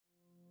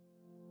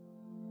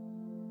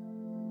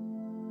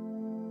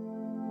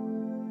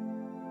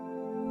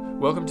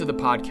Welcome to the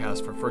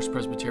podcast for First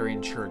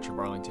Presbyterian Church of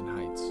Arlington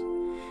Heights.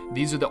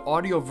 These are the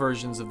audio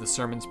versions of the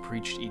sermons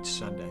preached each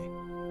Sunday.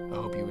 I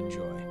hope you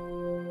enjoy.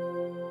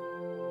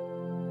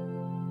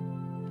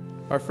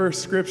 Our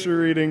first scripture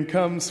reading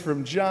comes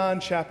from John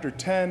chapter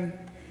 10,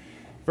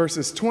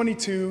 verses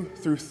 22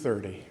 through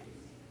 30.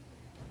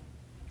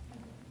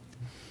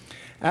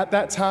 At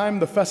that time,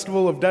 the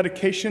festival of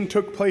dedication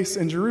took place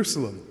in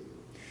Jerusalem.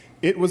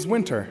 It was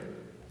winter,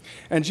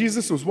 and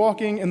Jesus was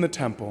walking in the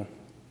temple,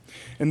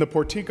 in the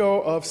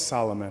portico of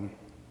Solomon.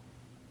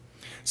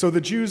 So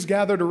the Jews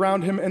gathered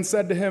around him and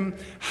said to him,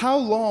 "How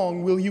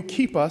long will you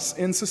keep us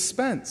in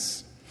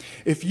suspense?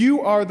 If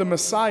you are the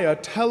Messiah,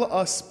 tell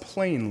us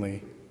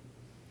plainly."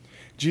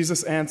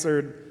 Jesus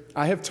answered,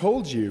 "I have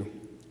told you,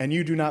 and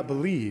you do not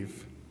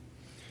believe.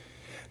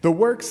 The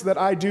works that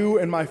I do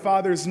in my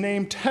Father's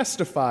name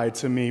testify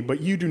to me, but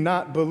you do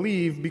not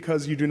believe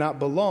because you do not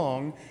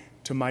belong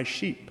to my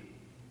sheep.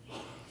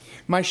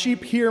 My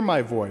sheep hear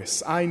my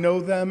voice. I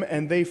know them,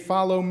 and they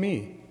follow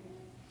me.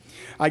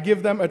 I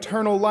give them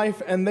eternal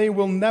life, and they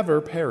will never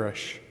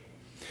perish.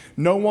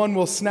 No one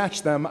will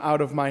snatch them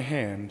out of my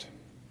hand.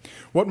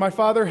 What my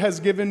Father has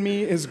given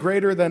me is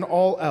greater than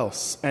all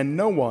else, and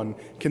no one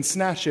can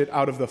snatch it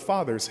out of the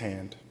Father's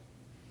hand.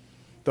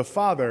 The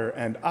Father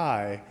and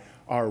I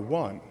are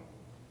one."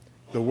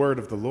 The word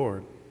of the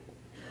Lord.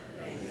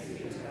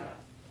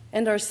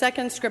 And our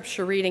second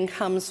scripture reading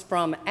comes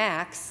from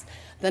Acts,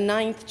 the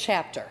 9th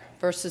chapter,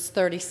 verses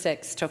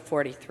 36 to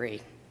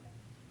 43.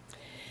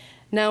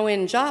 Now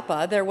in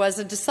Joppa there was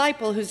a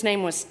disciple whose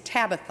name was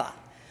Tabitha,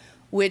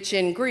 which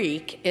in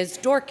Greek is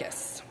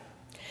Dorcas.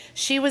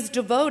 She was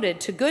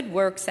devoted to good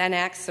works and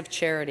acts of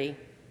charity.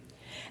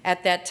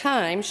 At that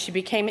time she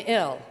became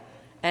ill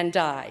and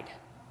died.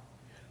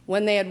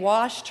 When they had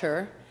washed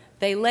her,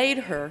 they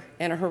laid her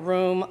in her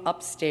room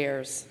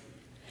upstairs.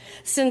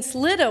 Since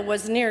Lydda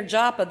was near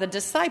Joppa, the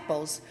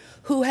disciples,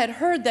 who had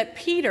heard that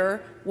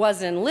Peter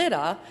was in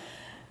Lydda,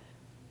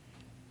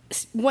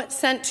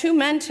 sent 2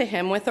 men to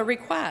him with a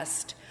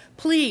request.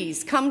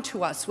 "Please come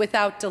to us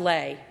without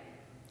delay."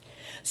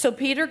 So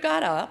Peter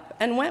got up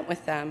and went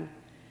with them.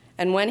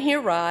 And when he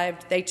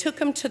arrived, they took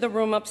him to the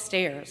room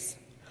upstairs.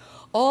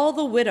 All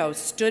the widows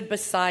stood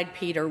beside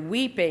Peter,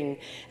 weeping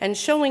and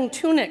showing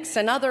tunics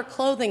and other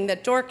clothing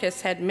that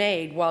Dorcas had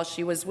made while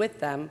she was with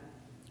them.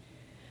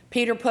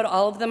 Peter put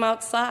all of them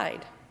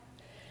outside,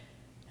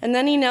 and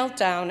then he knelt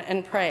down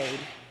and prayed.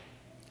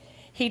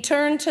 He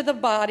turned to the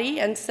body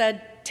and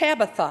said,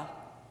 "Tabitha,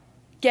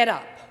 get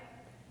up."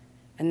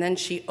 And then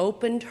she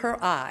opened her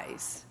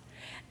eyes,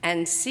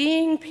 and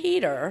seeing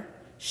Peter,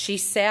 she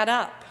sat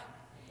up.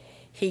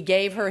 He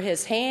gave her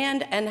his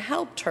hand and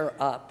helped her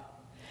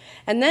up.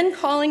 And then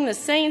calling the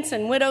saints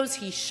and widows,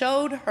 he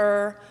showed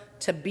her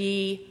to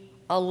be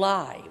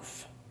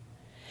alive.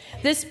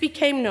 This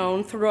became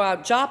known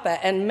throughout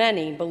Joppa, and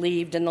many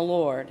believed in the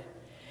Lord.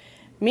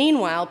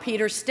 Meanwhile,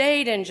 Peter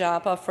stayed in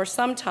Joppa for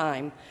some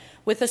time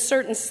with a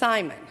certain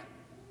Simon,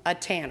 a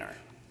tanner.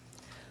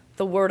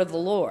 The word of the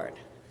Lord.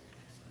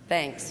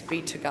 Thanks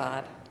be to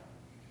God.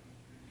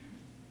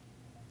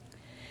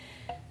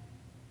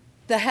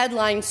 The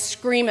headlines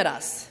scream at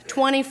us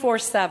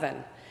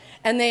 24/7,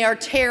 and they are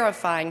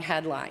terrifying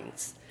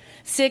headlines.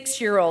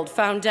 6-year-old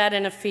found dead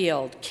in a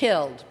field,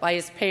 killed by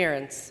his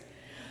parents.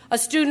 A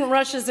student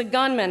rushes a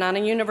gunman on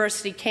a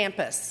university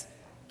campus,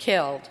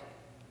 killed.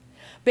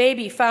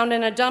 Baby found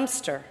in a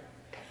dumpster.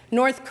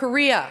 North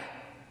Korea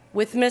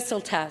with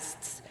missile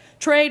tests.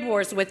 Trade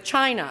wars with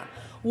China.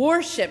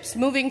 Warships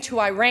moving to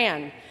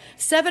Iran.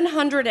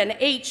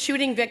 708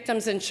 shooting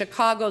victims in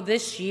Chicago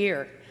this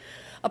year.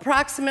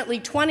 Approximately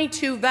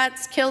 22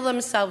 vets kill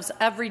themselves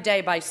every day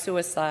by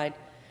suicide.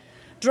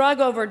 Drug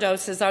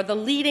overdoses are the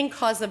leading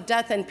cause of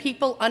death in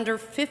people under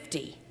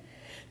 50.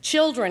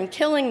 Children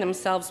killing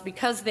themselves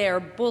because they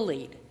are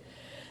bullied.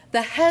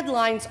 The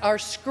headlines are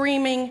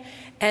screaming,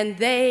 and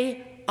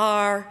they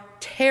are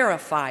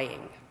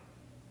terrifying.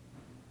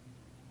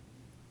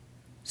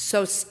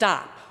 So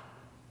stop.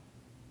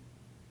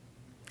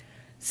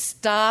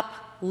 Stop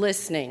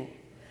listening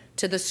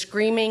to the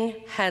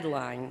screaming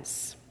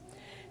headlines.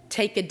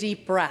 Take a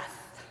deep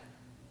breath.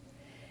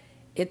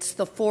 It's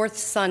the 4th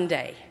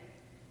Sunday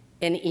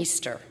in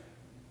Easter.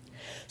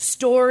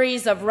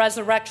 Stories of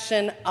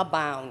resurrection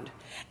abound.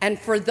 And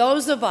for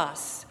those of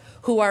us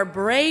who are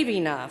brave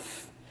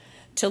enough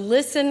to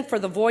listen for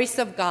the voice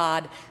of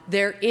God,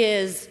 there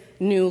is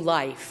new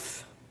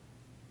life.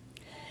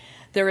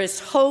 There is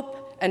hope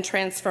and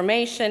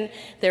transformation.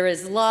 There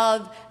is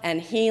love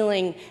and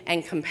healing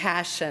and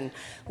compassion.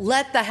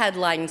 Let the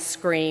headlines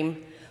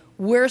scream.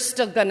 We're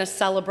still going to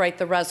celebrate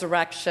the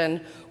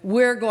resurrection.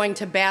 We're going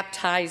to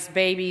baptize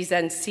babies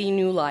and see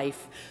new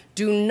life.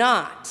 Do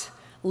not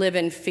live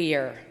in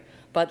fear,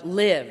 but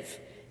live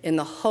in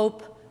the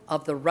hope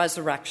of the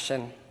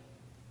resurrection.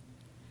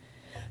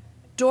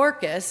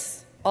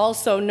 Dorcas,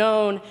 also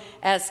known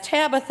as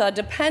Tabitha,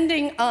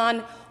 depending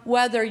on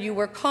whether you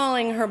were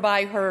calling her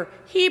by her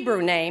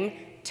Hebrew name,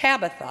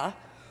 Tabitha,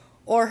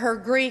 or her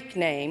Greek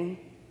name,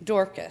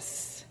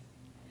 Dorcas.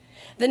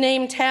 The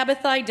name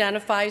Tabitha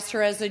identifies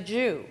her as a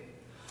Jew.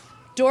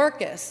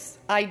 Dorcas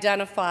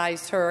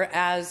identifies her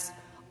as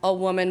a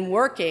woman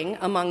working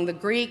among the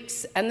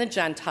Greeks and the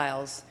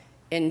Gentiles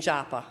in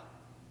Joppa.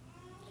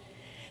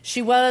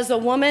 She was a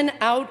woman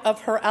out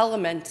of her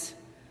element,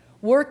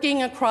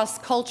 working across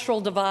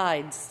cultural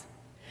divides.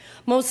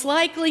 Most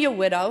likely a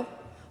widow,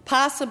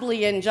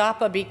 possibly in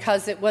Joppa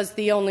because it was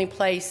the only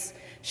place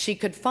she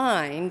could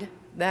find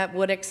that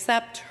would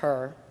accept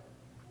her.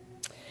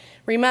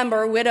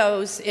 Remember,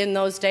 widows in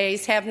those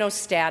days have no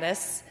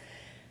status,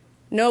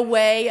 no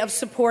way of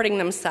supporting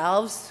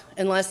themselves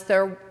unless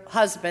their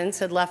husbands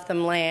had left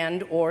them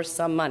land or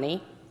some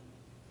money.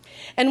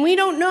 And we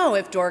don't know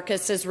if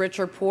Dorcas is rich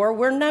or poor.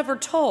 We're never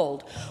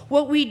told.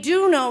 What we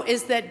do know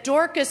is that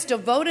Dorcas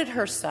devoted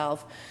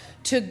herself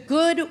to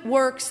good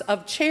works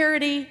of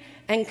charity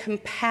and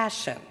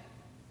compassion.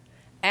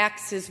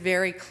 Acts is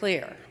very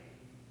clear.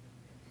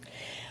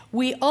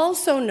 We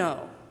also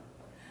know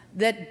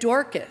that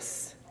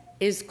Dorcas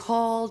is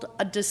called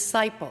a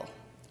disciple,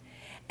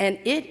 and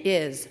it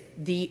is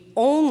the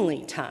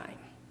only time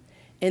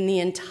in the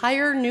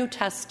entire New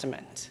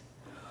Testament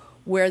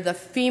where the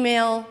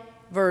female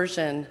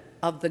version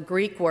of the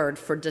Greek word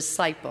for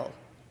disciple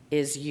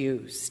is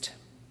used.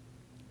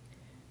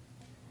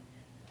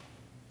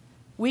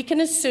 We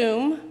can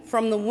assume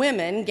from the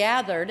women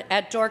gathered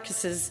at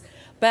Dorcas's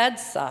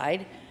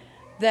bedside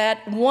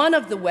that one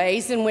of the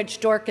ways in which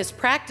Dorcas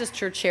practiced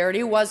her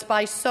charity was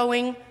by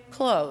sewing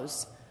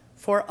clothes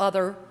for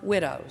other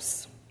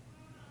widows.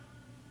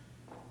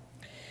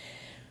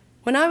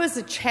 When I was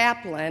a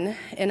chaplain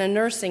in a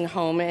nursing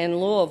home in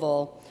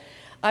Louisville,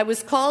 I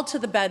was called to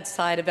the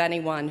bedside of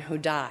anyone who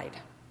died.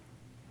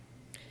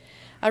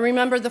 I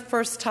remember the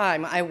first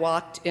time I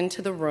walked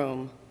into the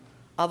room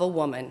of a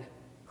woman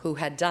who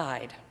had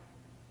died.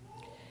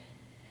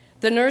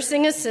 The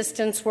nursing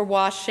assistants were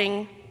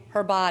washing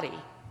her body.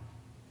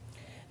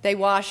 They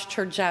washed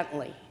her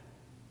gently.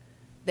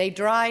 They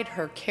dried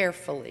her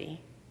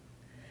carefully.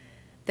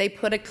 They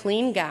put a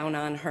clean gown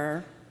on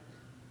her.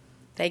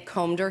 They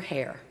combed her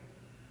hair.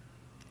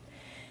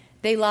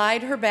 They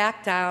lied her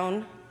back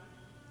down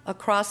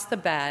across the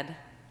bed,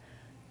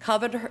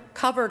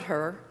 covered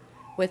her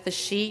with a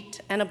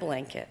sheet and a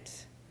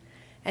blanket,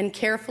 and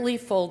carefully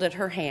folded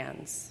her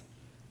hands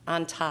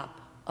on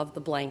top of the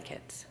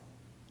blanket.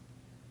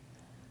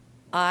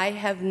 I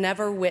have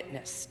never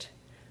witnessed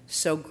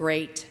so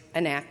great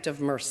an act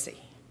of mercy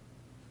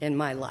in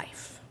my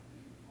life.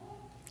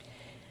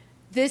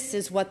 This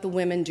is what the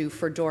women do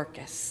for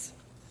Dorcas.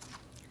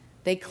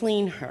 They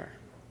clean her.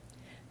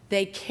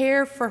 They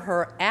care for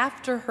her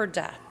after her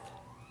death,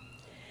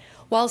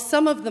 while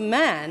some of the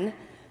men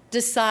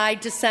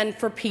decide to send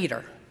for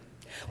Peter.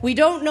 We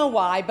don't know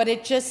why, but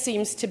it just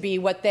seems to be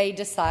what they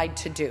decide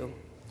to do.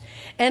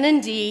 And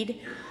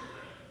indeed,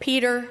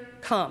 Peter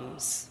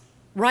comes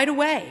right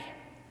away.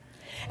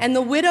 And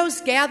the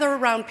widows gather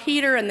around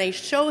Peter and they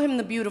show him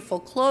the beautiful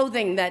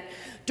clothing that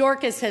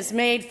Dorcas has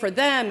made for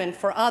them and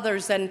for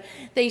others. And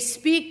they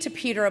speak to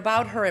Peter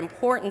about her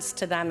importance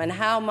to them and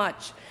how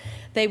much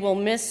they will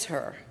miss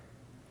her.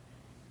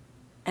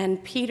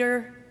 And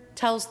Peter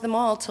tells them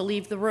all to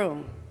leave the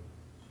room.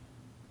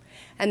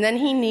 And then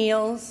he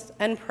kneels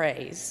and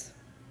prays.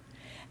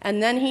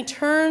 And then he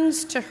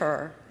turns to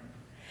her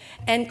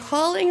and,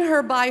 calling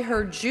her by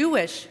her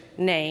Jewish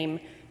name,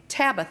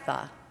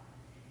 Tabitha,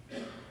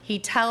 he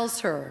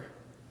tells her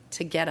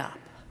to get up.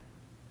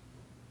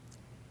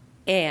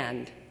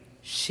 And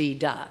she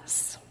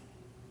does.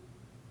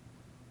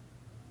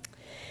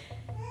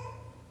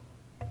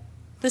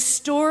 The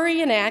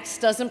story in Acts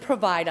doesn't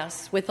provide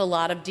us with a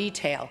lot of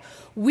detail.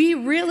 We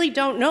really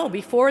don't know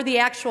before the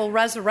actual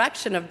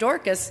resurrection of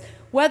Dorcas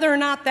whether or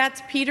not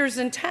that's Peter's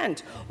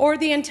intent or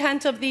the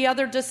intent of the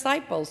other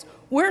disciples.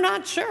 We're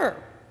not sure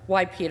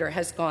why Peter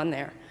has gone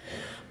there.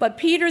 But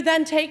Peter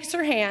then takes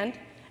her hand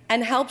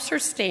and helps her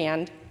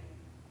stand.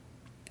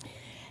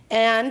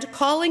 And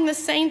calling the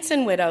saints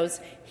and widows,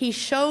 he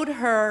showed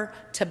her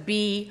to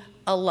be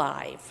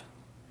alive.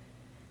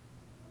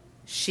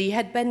 She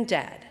had been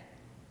dead,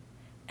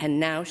 and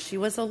now she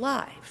was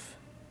alive.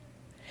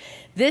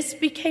 This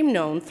became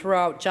known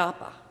throughout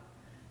Joppa,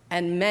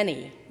 and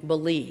many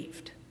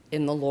believed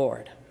in the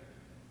Lord.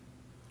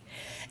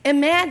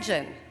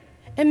 Imagine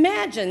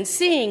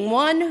seeing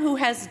one who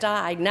has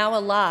died now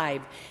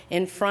alive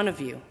in front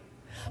of you.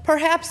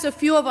 Perhaps a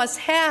few of us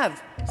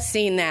have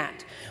seen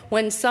that.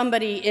 When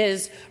somebody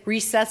is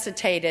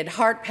resuscitated,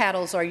 heart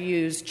paddles are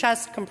used,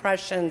 chest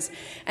compressions,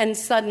 and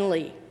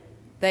suddenly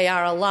they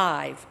are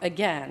alive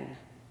again.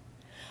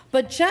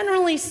 But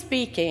generally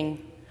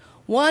speaking,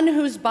 one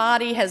whose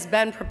body has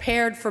been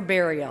prepared for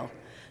burial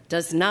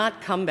does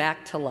not come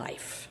back to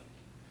life.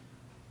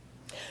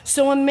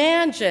 So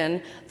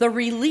imagine the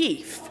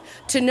relief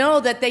to know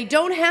that they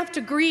don't have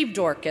to grieve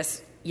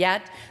Dorcas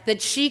yet,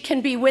 that she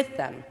can be with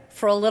them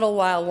for a little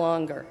while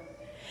longer.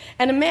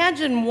 And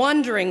imagine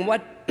wondering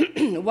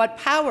what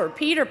power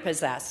Peter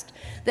possessed,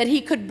 that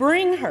he could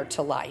bring her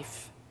to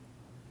life.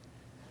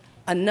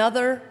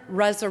 another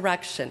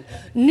resurrection.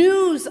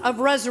 News of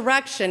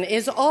resurrection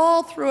is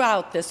all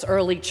throughout this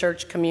early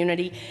church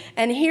community.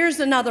 And here's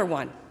another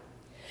one.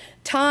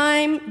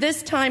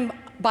 This time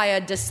by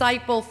a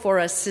disciple for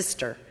a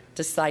sister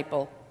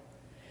disciple.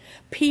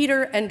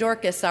 Peter and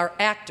Dorcas are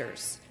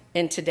actors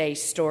in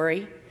today's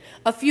story.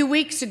 A few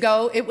weeks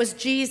ago, it was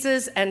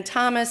Jesus and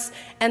Thomas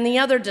and the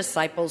other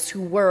disciples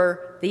who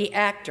were the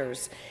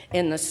actors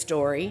in the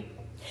story.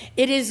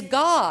 It is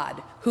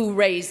God who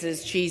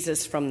raises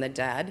Jesus from the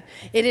dead.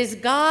 It is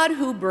God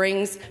who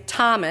brings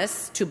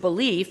Thomas to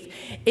belief.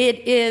 It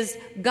is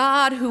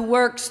God who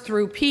works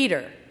through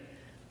Peter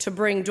to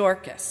bring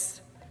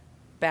Dorcas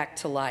back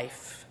to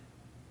life.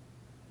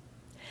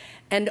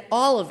 And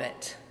all of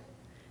it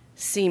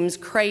seems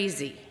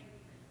crazy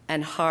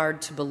and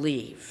hard to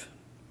believe.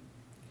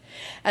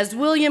 As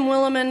William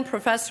Willimon,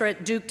 professor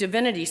at Duke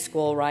Divinity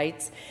School,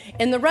 writes,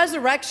 in the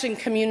resurrection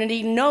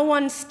community, no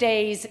one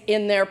stays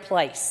in their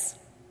place.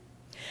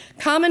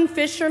 Common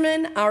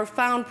fishermen are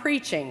found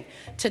preaching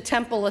to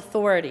temple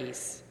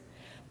authorities.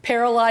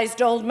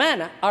 Paralyzed old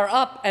men are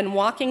up and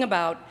walking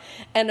about,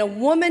 and a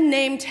woman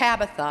named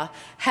Tabitha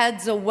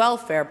heads a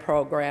welfare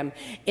program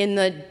in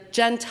the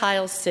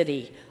Gentile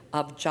city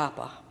of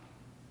Joppa.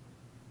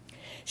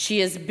 She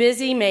is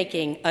busy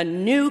making a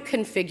new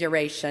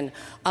configuration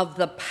of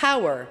the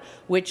power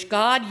which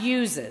God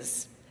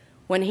uses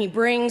when he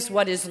brings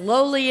what is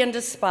lowly and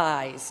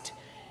despised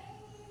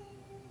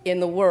in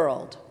the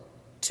world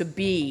to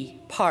be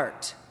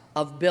part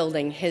of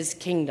building his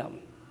kingdom.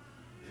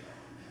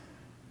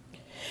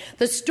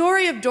 The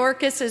story of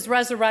Dorcas'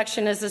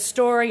 resurrection is a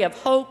story of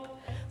hope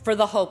for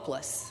the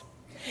hopeless.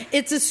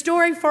 It's a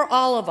story for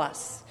all of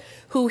us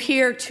who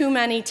hear too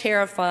many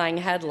terrifying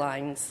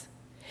headlines.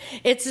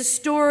 It's a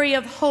story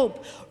of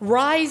hope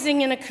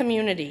rising in a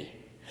community.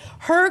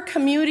 Her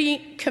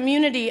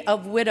community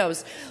of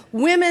widows,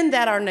 women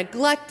that are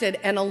neglected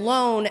and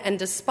alone and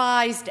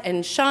despised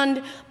and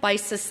shunned by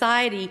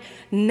society,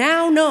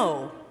 now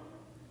know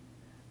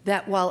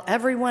that while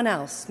everyone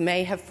else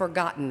may have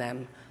forgotten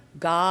them,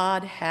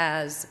 God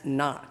has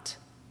not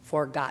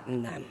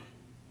forgotten them.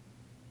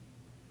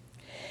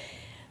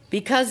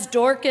 Because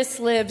Dorcas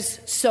lives,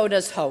 so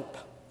does hope.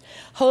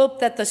 Hope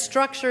that the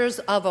structures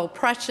of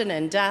oppression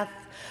and death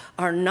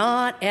are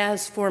not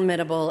as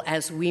formidable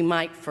as we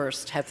might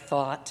first have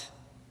thought.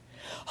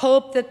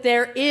 Hope that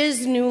there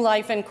is new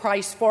life in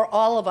Christ for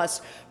all of us,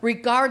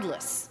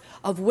 regardless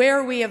of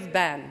where we have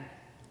been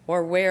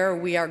or where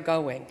we are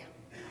going.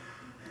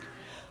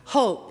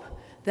 Hope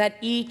that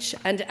each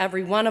and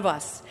every one of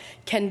us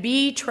can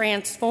be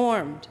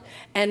transformed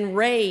and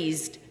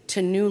raised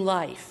to new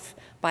life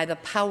by the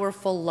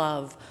powerful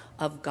love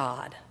of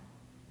God.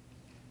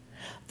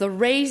 The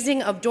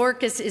raising of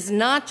Dorcas is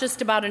not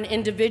just about an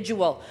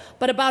individual,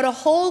 but about a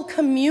whole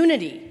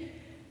community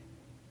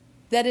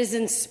that is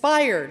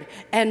inspired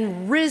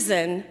and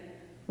risen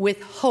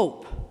with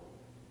hope.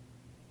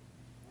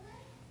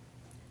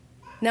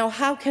 Now,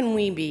 how can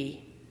we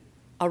be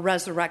a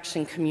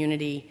resurrection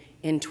community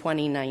in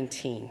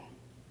 2019?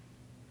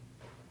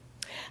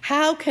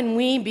 How can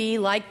we be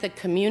like the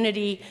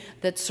community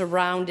that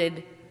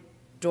surrounded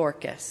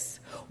Dorcas?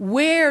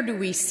 Where do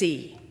we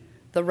see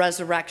the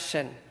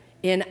resurrection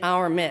in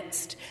our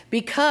midst?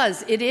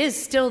 Because it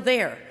is still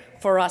there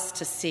for us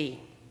to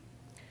see.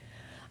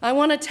 I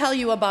want to tell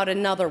you about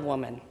another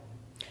woman.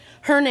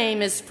 Her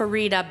name is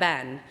Farida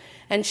Ben,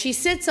 and she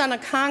sits on a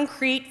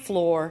concrete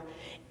floor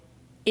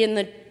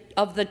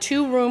of the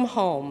two-room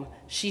home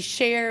she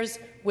shares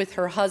with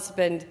her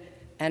husband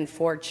and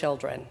 4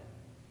 children.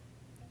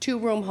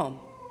 2-room home.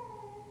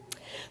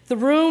 The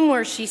room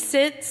where she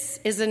sits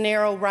is a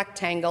narrow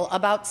rectangle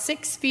about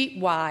 6 feet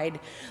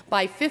wide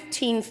by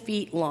 15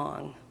 feet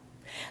long.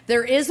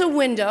 There is a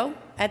window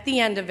at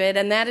the end of it,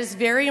 and that is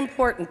very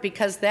important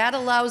because that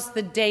allows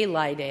the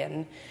daylight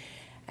in,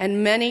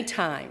 and many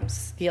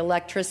times the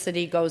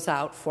electricity goes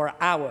out for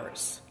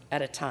hours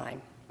at a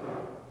time.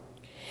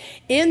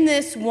 In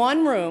this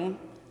one room,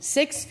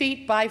 6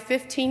 feet by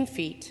 15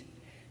 feet,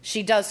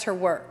 she does her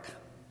work.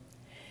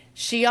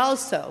 She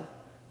also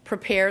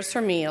prepares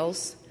her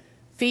meals,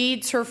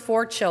 feeds her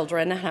 4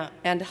 children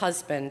and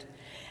husband,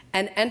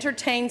 and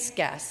entertains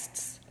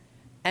guests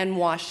and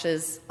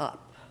washes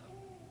up.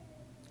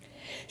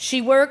 She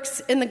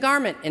works in the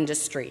garment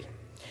industry,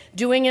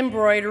 doing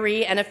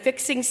embroidery and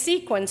affixing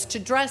sequins to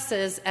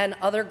dresses and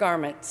other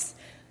garments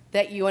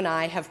that you and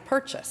I have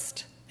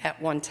purchased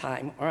at one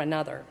time or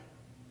another.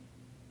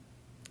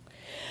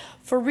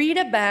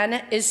 Farida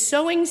Ben is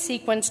sewing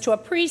sequins to a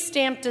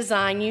pre-stamped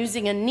design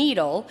using a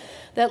needle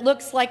that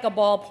looks like a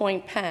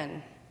ballpoint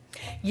pen.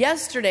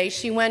 Yesterday,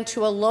 she went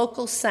to a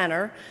local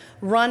center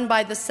run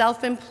by the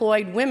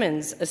Self-Employed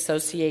Women's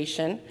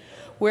Association,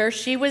 where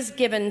she was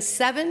given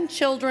 7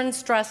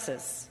 children's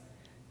dresses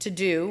to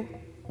do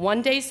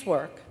 1 day's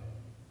work.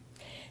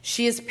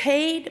 She is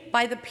paid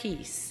by the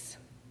piece,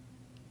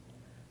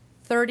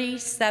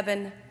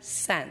 37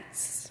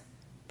 cents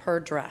per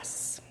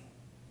dress.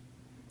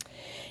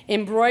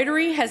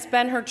 Embroidery has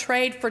been her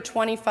trade for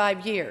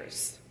 25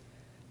 years,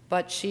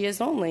 but she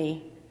is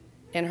only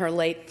in her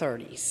late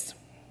 30s.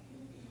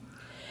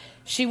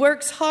 She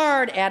works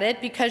hard at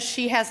it because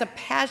she has a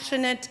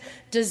passionate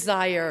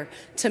desire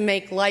to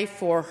make life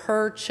for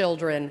her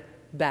children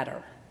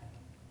better.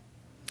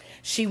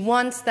 She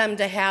wants them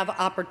to have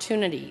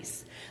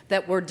opportunities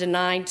that were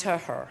denied to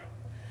her,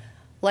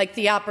 like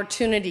the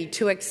opportunity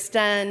to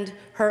extend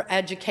her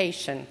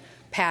education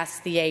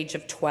past the age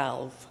of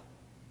 12.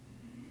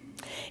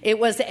 It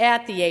was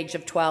at the age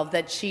of 12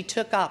 that she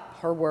took up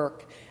her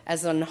work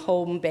as a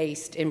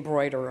home-based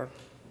embroiderer.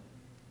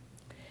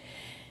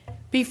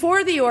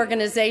 Before the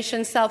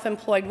organization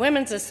Self-Employed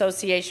Women's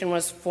Association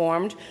was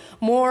formed,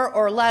 more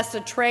or less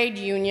a trade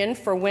union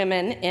for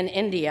women in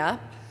India,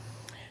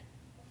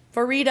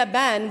 Farida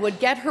Ben would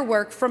get her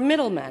work from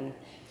middlemen,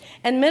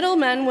 and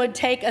middlemen would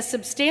take a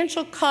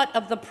substantial cut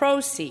of the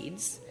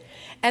proceeds,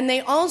 and they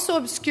also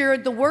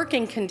obscured the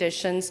working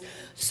conditions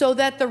so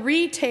that the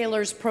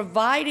retailers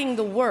providing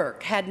the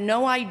work had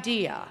no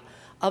idea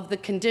of the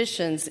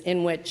conditions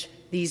in which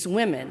these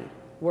women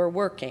were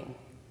working.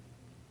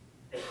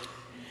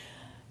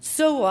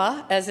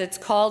 SUA, as it's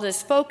called,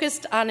 is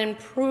focused on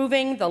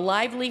improving the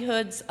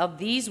livelihoods of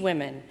these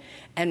women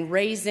and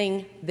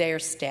raising their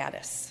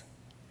status.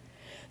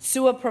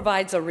 SUA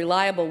provides a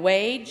reliable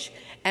wage,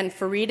 and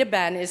Farida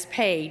Ben is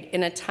paid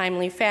in a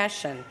timely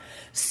fashion.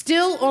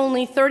 Still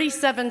only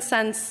 37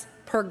 cents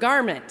per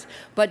garment,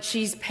 but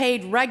she's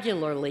paid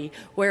regularly,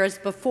 whereas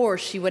before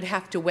she would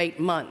have to wait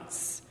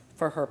months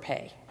for her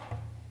pay.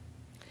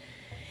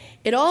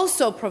 It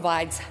also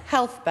provides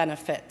health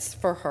benefits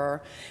for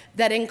her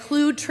that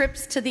include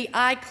trips to the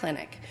eye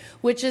clinic,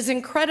 which is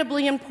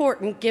incredibly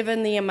important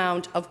given the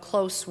amount of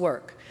close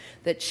work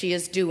that she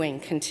is doing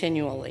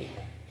continually.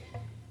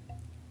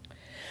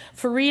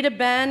 Farida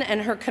Ben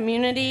and her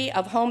community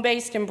of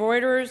home-based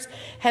embroiderers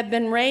have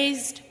been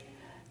raised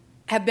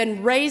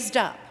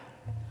up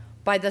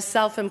by the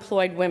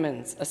Self-Employed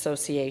Women's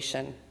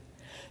Association.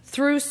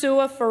 Through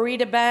SUA,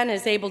 Farida Ben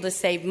is able to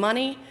save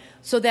money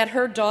so that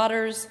her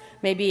daughters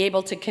may be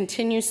able to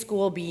continue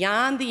school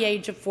beyond the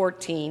age of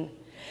 14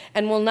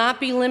 and will not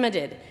be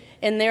limited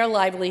in their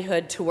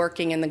livelihood to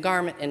working in the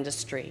garment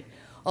industry,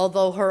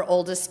 although her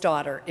oldest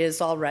daughter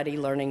is already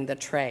learning the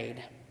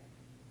trade.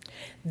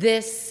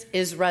 This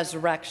is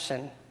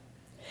resurrection.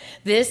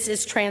 This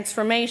is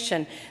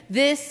transformation.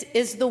 This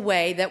is the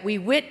way that we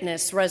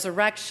witness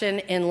resurrection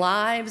in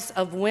lives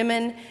of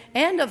women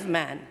and of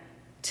men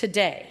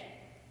today.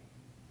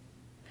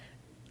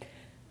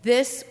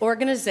 This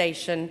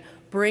organization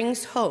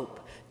brings hope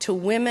to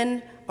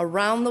women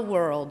around the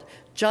world,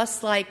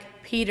 just like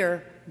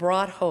Peter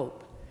brought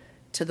hope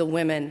to the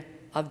women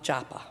of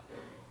Joppa.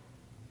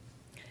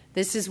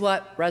 This is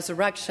what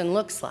resurrection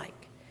looks like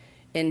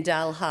in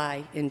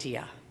Delhi,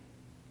 India.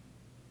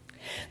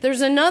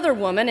 There's another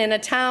woman in a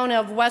town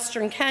of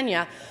Western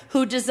Kenya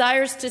who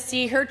desires to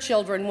see her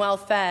children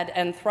well-fed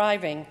and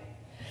thriving.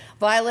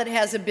 Violet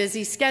has a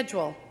busy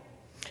schedule.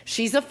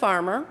 She's a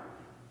farmer.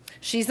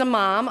 She's a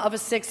mom of a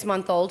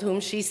 6-month-old whom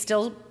she's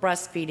still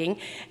breastfeeding,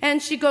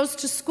 and she goes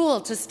to school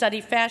to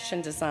study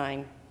fashion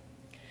design.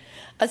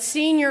 A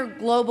senior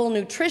global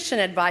nutrition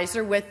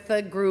advisor with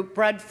the group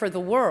Bread for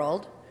the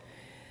World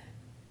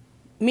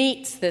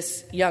meets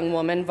this young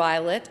woman,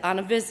 Violet, on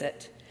a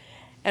visit.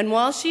 And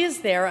while she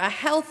is there, a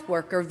health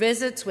worker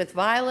visits with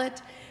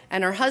Violet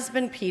and her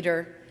husband,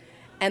 Peter,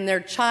 and their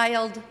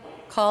child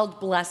called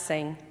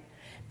Blessing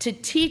to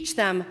teach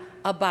them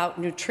about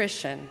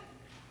nutrition.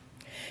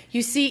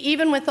 You see,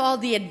 even with all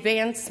the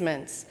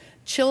advancements,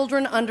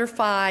 children under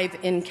 5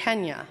 in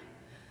Kenya,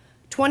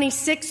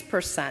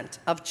 26%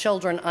 of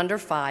children under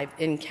 5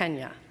 in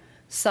Kenya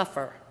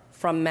suffer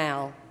from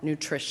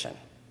malnutrition.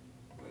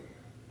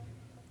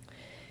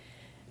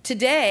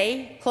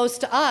 Today, close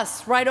to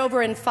us, right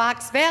over in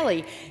Fox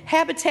Valley,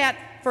 Habitat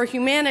for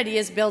Humanity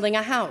is building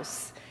a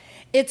house.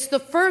 It's the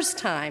first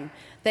time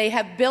they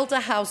have built a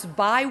house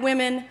by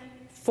women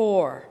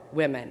for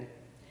women.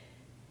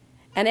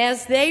 And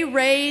as they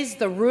raise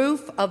the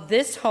roof of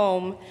this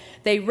home,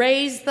 they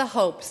raise the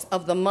hopes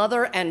of the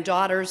mother and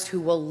daughters who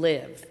will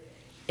live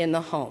in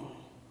the home.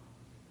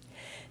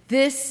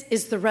 This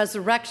is the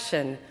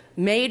resurrection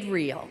made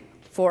real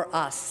for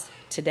us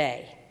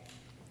today.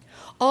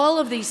 All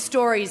of these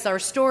stories are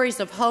stories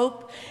of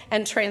hope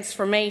and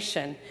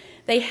transformation.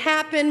 They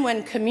happen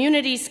when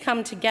communities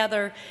come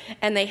together,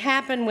 and they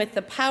happen with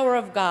the power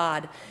of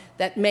God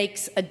that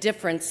makes a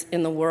difference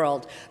in the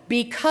world.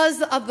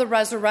 Because of the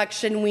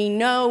resurrection, we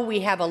know we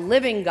have a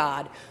living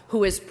God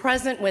who is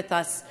present with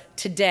us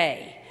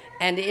today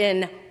and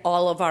in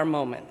all of our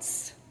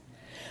moments.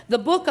 The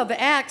book of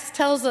Acts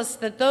tells us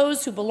that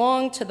those who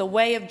belong to the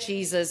way of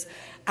Jesus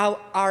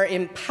are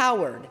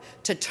empowered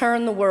to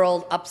turn the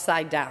world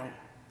upside down.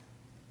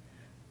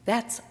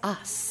 That's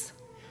us.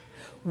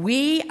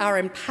 We are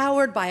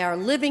empowered by our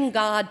living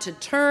God to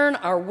turn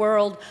our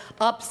world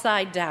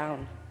upside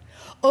down.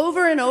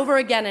 Over and over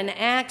again in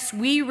Acts,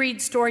 we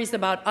read stories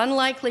about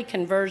unlikely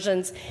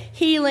conversions,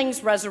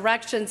 healings,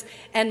 resurrections,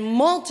 and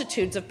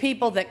multitudes of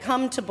people that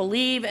come to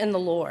believe in the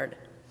Lord.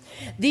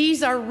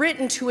 These are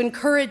written to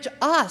encourage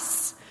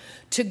us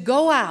to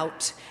go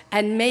out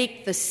and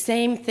make the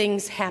same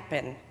things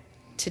happen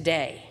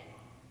today.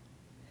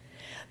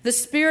 The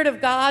Spirit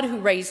of God who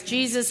raised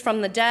Jesus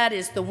from the dead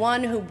is the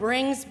one who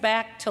brings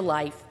back to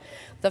life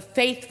the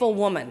faithful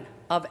woman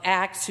of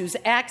Acts, whose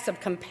acts of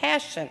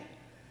compassion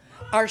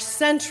are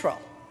central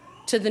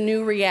to the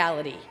new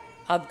reality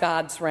of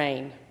God's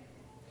reign.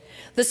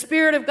 The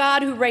Spirit of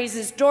God who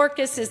raises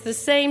Dorcas is the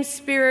same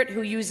Spirit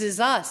who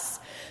uses us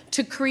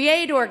to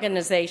create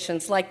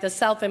organizations like the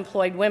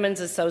Self-Employed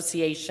Women's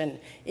Association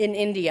in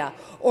India,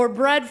 or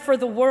Bread for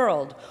the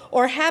World,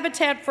 or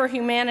Habitat for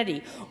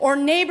Humanity, or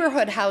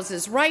neighborhood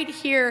houses right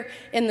here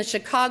in the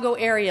Chicago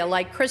area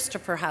like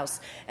Christopher House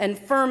and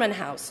Furman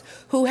House,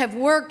 who have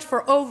worked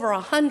for over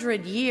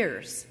 100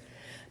 years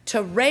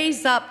to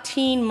raise up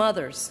teen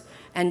mothers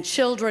and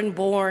children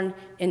born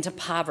into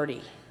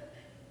poverty.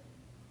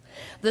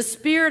 The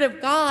Spirit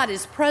of God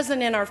is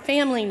present in our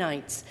family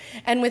nights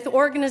and with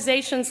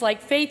organizations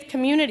like Faith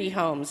Community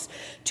Homes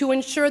to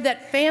ensure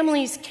that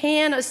families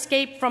can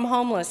escape from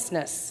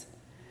homelessness,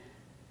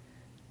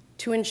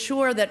 to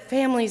ensure that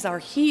families are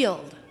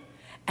healed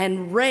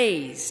and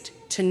raised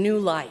to new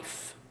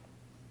life.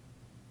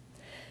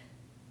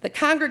 The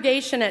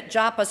congregation at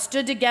Joppa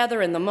stood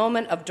together in the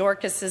moment of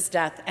Dorcas's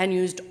death and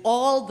used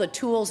all the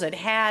tools it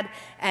had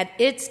at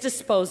its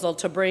disposal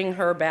to bring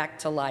her back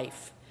to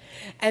life.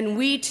 And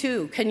we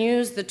too can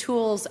use the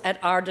tools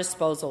at our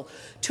disposal,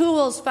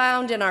 tools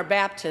found in our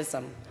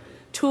baptism,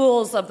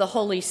 tools of the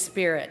Holy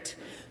Spirit,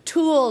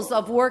 tools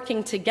of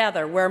working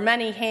together where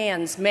many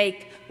hands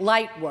make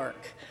light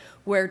work,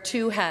 where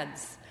two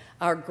heads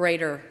are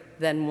greater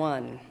than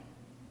one.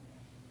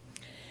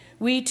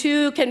 We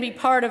too can be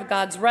part of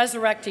God's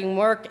resurrecting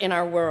work in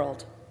our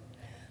world.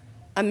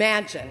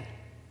 Imagine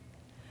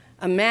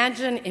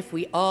if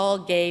we all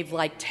gave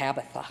like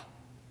Tabitha.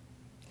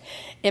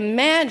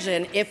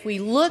 Imagine if we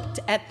looked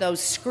at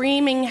those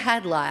screaming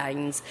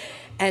headlines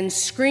and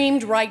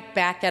screamed right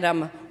back at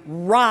them,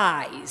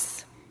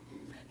 "Rise."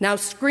 Now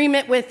scream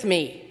it with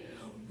me.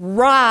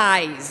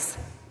 Rise.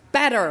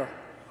 Better.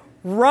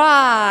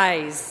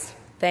 Rise.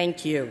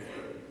 Thank you.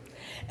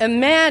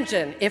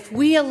 Imagine if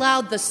we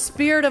allowed the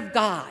Spirit of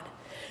God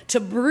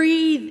to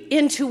breathe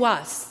into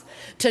us,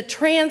 to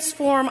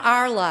transform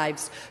our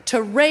lives,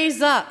 to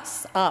raise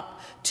us up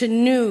to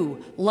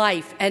new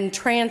life and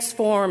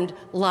transformed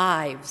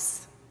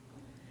lives.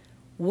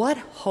 What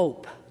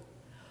hope,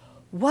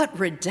 what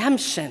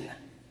redemption,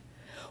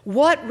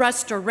 what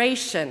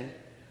restoration,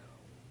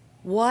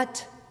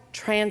 what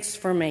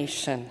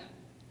transformation.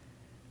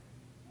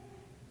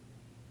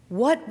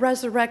 What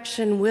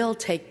resurrection will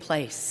take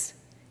place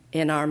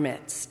in our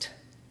midst?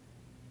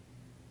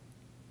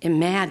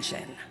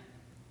 Imagine.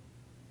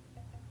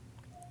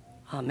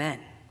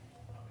 Amen.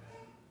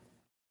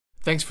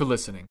 Thanks for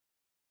listening.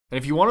 And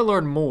if you want to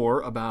learn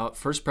more about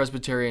First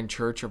Presbyterian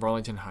Church of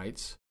Arlington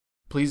Heights,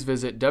 please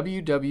visit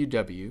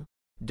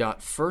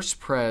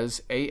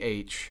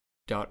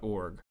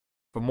www.firstpresah.org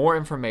for more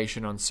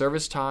information on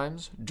service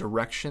times,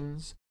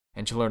 directions,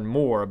 and to learn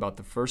more about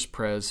the First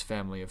Pres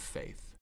family of faith.